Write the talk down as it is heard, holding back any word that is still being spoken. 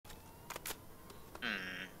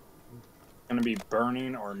gonna be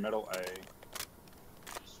burning or middle A.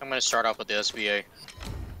 I'm gonna start off with the SVA. I'm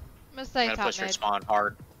gonna stay I'm gonna top push your mid. spawn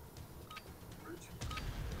hard.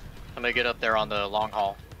 I'm gonna get up there on the long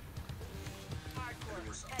haul.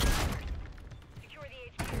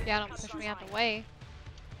 Yeah, don't push me out the way.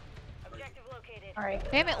 Alright.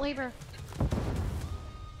 Damn it, Lever.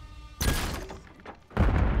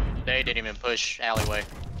 They didn't even push alleyway.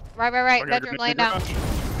 Right. I got a Bedroom, lay grenade down.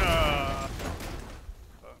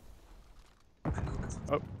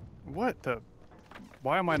 Oh, what the?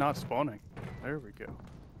 Why am I not spawning? There we go.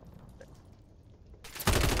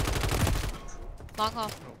 Long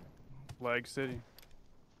haul. Lag City.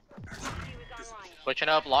 Pushing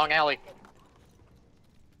up, long alley.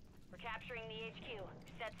 We're capturing the HQ.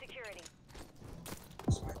 Set security.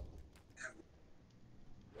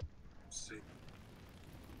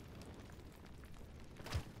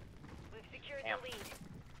 We've secured the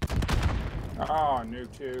lead. Oh, new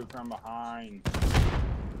two from behind.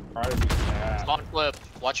 Try to be fast. Spawn flip.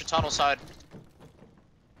 Watch your tunnel side.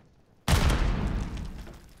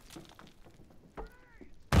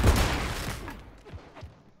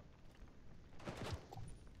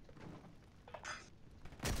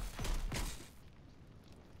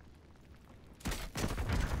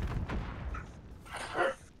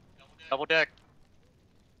 Double deck.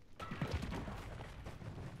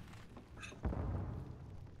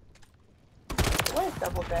 What is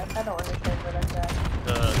double deck? I don't understand what I said.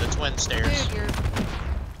 The twin stairs. Dude, you're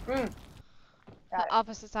Got the it.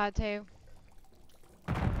 opposite side too.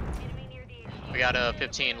 Enemy near the HQ. We got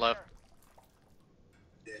 15 left.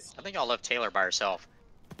 I think y'all left Taylor by herself.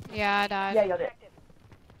 Yeah, I died. Yeah, y'all did.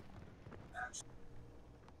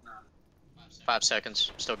 5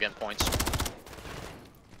 seconds. Still getting points.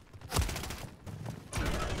 Inside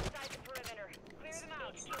the perimeter. Clear them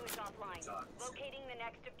out. HQ is offline. Locating the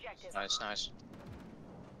next objective. Nice, nice.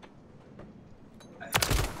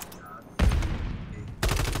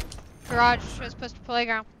 Garage was pushed to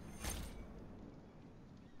playground.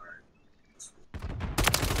 Next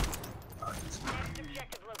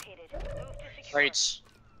objective located. Move to secure. Rates.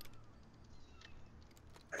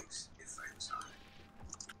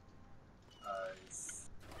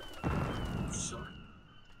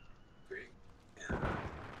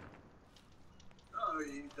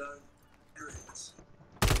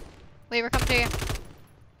 Lever, come to you.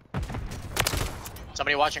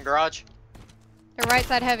 Somebody watching garage? The right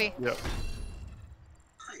side heavy. Yep.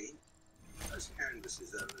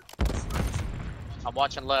 I'm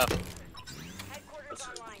watching left. Headquarters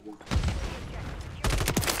online.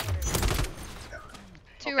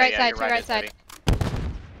 Two Okay, right yeah, side, you're two right, right it's side.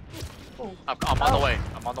 heavy. I'm on the way.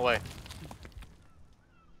 I'm on the way.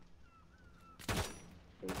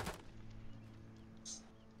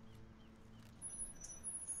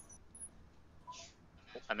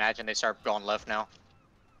 Imagine they start going left now.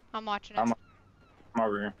 I'm watching it. I'm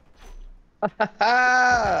over here.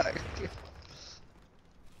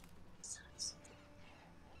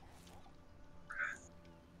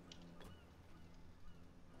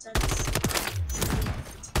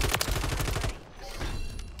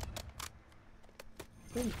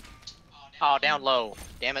 Oh, down low.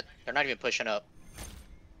 Damn it. They're not even pushing up.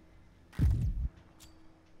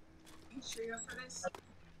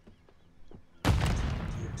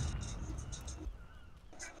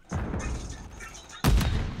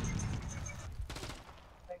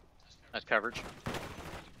 That's coverage.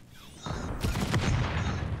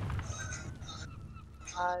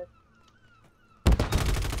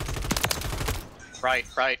 Right,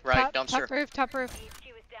 dumpster. Top roof. HQ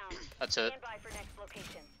is down. That's it. Stand by for next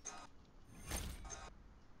location.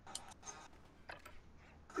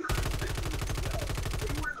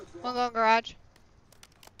 One going garage.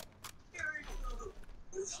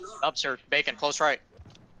 Dumpster, bacon, close right.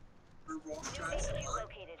 New HQ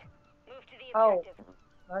located. Move to the Oh. objective.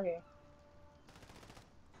 Okay.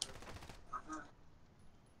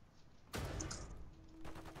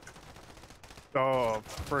 Oh,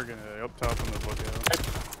 friggin' up top on the lookout.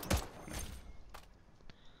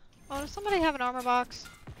 Oh, does somebody have an armor box?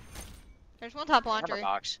 There's one top Armor laundry.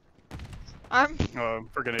 box.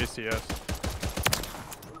 Friggin' ACS.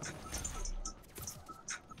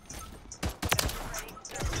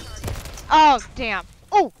 Oh, damn.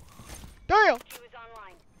 Oh! Damn! HQ is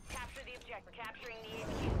online. Capture the objective. We're capturing the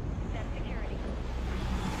HQ. Set security.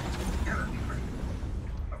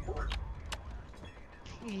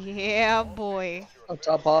 Yeah, boy. What's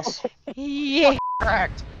up, boss? Yeah.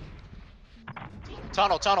 Cracked.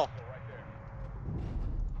 Tunnel.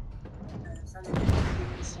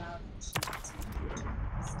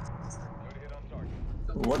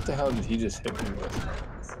 What the hell did he just hit me with?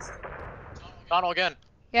 Tunnel again.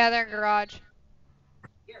 Yeah, they're in garage.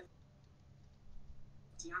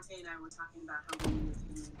 Deontay and I were talking about how we need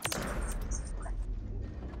to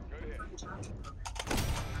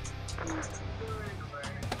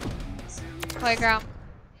Playground.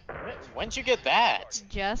 When'd you get that?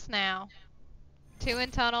 Just now. 2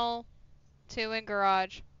 in tunnel, 2 in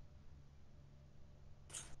garage.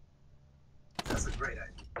 That's a great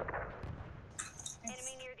idea.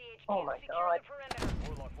 Enemy near the HQ. Oh my Secure god. the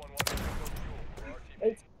perimeter.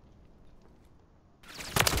 It's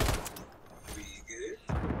We good?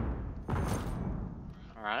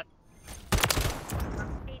 Alright.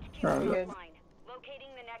 HQ Good. offline.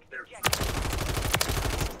 Locating the next objective.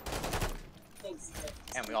 Thanks, Vic.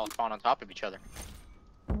 And we all spawn on top of each other.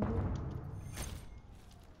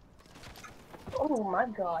 oh my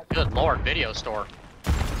god. Good lord, video store.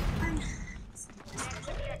 Next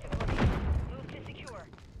objective located. Move to secure.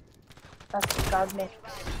 That's godly.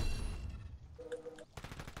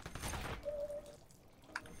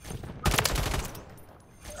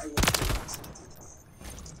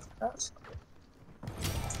 Oh.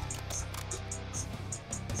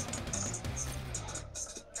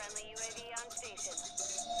 Friendly UAV on station.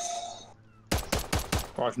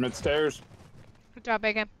 Watch mid stairs. Good job,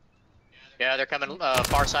 Bacon. Yeah, they're coming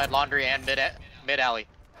far side laundry and mid alley.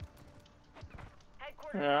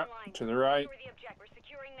 Headquarters Yeah, online. to the right. Secure the objective. We're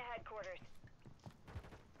securing the headquarters.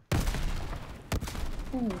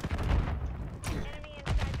 Enemy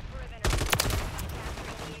inside the perimeter.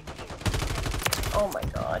 Capturing the HQ. Oh my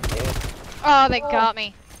god, dude. Oh, they got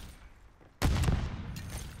me.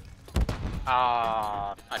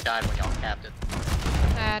 Ah, I died when y'all capped it.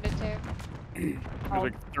 I did too. There's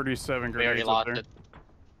like 37 We already grenades up lost there. it.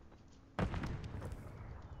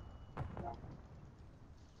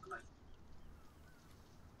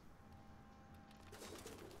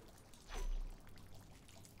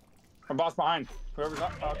 My boss behind. Whoever's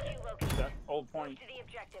up, HQ located. that old point. To the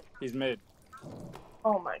objective. He's mid.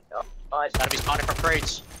 Oh my god. Gotta be spawning from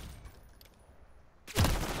crates.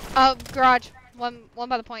 Oh, garage. One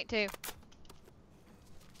by the point too.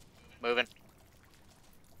 Moving.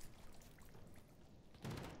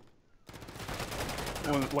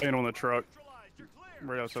 One laying on the truck.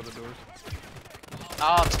 Right outside the doors.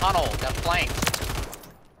 Oh, tunnel. Got flanked.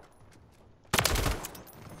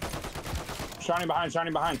 Shining behind,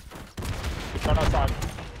 shining behind. Right outside. Online.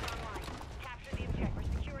 Capture the objective.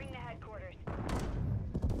 We're securing the headquarters.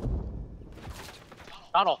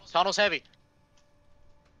 Tunnel. Tunnel's heavy.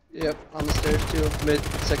 Yep, on the stairs too. Mid,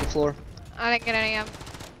 second floor. I didn't get any of them.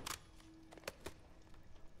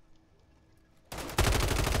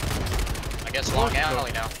 I guess long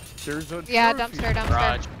alley now. There's a Yeah, trophy. dumpster.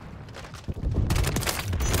 Garage.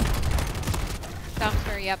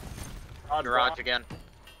 Dumpster, yep. Garage again.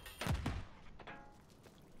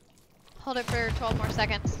 Hold it for 12 more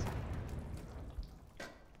seconds.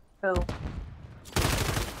 Who?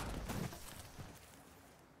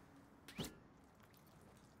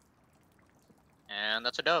 And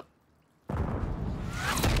that's a dub.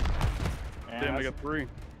 Damn, I got 3.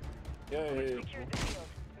 Yay. Secured the field.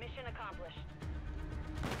 Mission accomplished.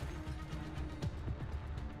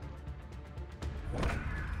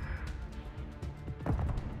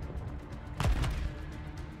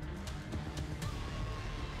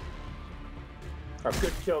 A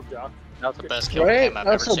good kill, Doc. That was the best kill Right? cam I've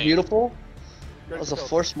That's ever so seen. beautiful. Good That was a kill.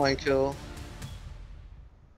 force mine kill.